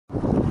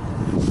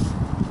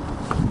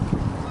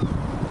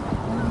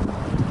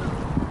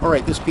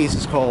Alright, this piece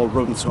is called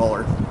Rodent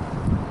Scholar.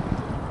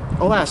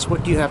 Alas,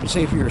 what do you have to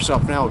say for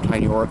yourself now,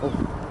 tiny oracle?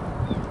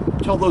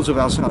 Tell those of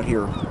us out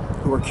here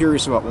who are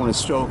curious about one as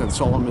stoic and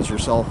solemn as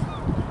yourself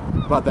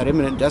about that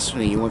imminent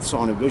destiny you once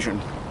saw in a vision.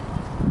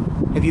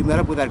 Have you met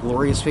up with that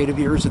glorious fate of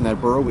yours in that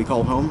burrow we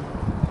call home?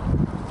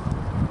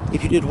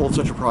 If you did hold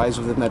such a prize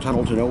within that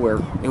tunnel to nowhere,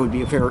 it would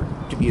be fair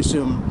to be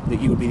assumed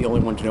that you would be the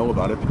only one to know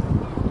about it.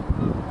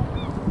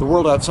 The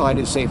world outside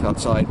is safe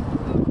outside.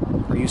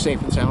 Are you safe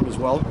and sound as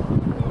well?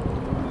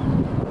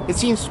 It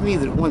seems to me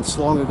that once,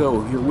 long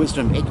ago, your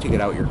wisdom ached to get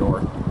out your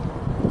door.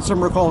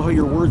 Some recall how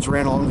your words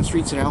ran along the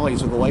streets and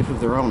alleys with a life of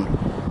their own,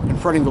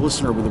 confronting the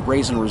listener with a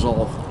brazen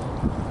resolve.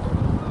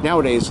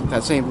 Nowadays,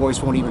 that same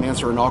voice won't even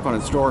answer a knock on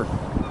its door.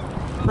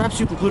 Perhaps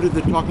you concluded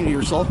that talking to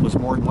yourself was a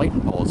more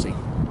enlightened policy.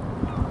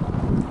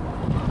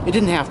 It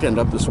didn't have to end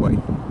up this way.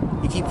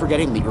 You keep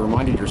forgetting that you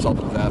reminded yourself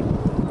of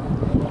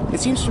that.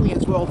 It seems to me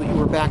as well that you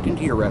were backed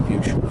into your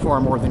refuge,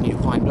 far more than you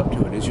climbed up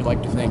to it, as you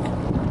like to think.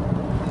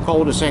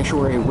 Call it a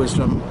sanctuary of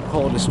wisdom,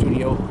 call it a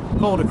studio,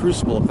 call it a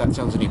crucible if that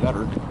sounds any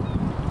better.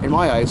 In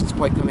my eyes, it's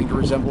quite coming to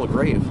resemble a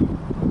grave.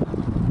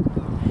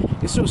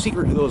 It's no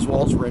secret who those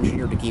walls were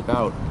engineered to keep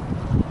out.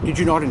 Did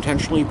you not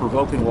intentionally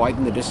provoke and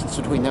widen the distance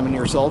between them and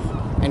yourself?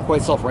 And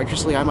quite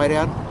self-righteously, I might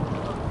add?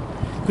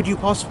 Could you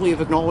possibly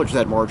have acknowledged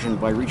that margin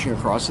by reaching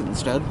across it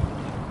instead?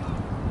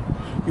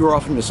 You were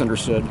often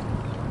misunderstood.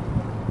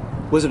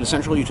 Was it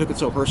essential you took it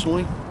so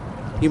personally?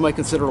 You might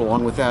consider,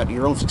 along with that,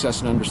 your own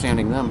success in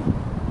understanding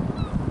them.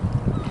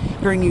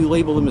 Hearing you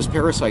label them as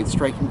parasites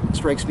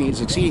strikes me as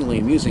exceedingly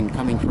amusing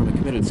coming from a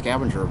committed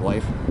scavenger of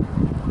life.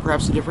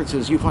 Perhaps the difference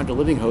is you find a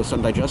living host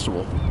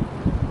undigestible.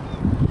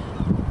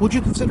 Would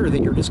you consider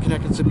that your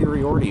disconnected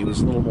superiority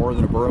was little more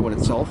than a burrow in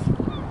itself?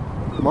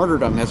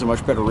 Martyrdom has a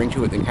much better ring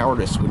to it than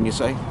cowardice, wouldn't you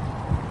say?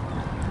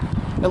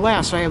 At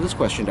last, I have this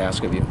question to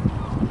ask of you.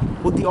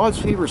 Would the odds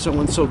favor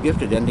someone so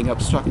gifted ending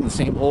up stuck in the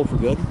same hole for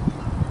good?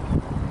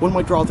 One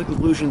might draw the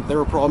conclusion that there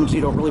are problems you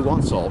don't really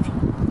want solved.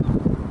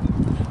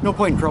 No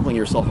point in troubling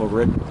yourself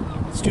over it.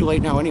 It's too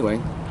late now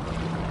anyway.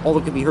 All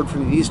that can be heard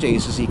from you these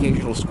days is the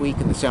occasional squeak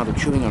and the sound of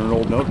chewing on an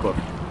old notebook.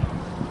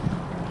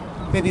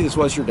 Maybe this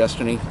was your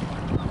destiny.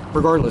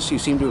 Regardless, you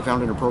seem to have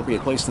found an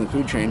appropriate place in the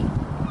food chain.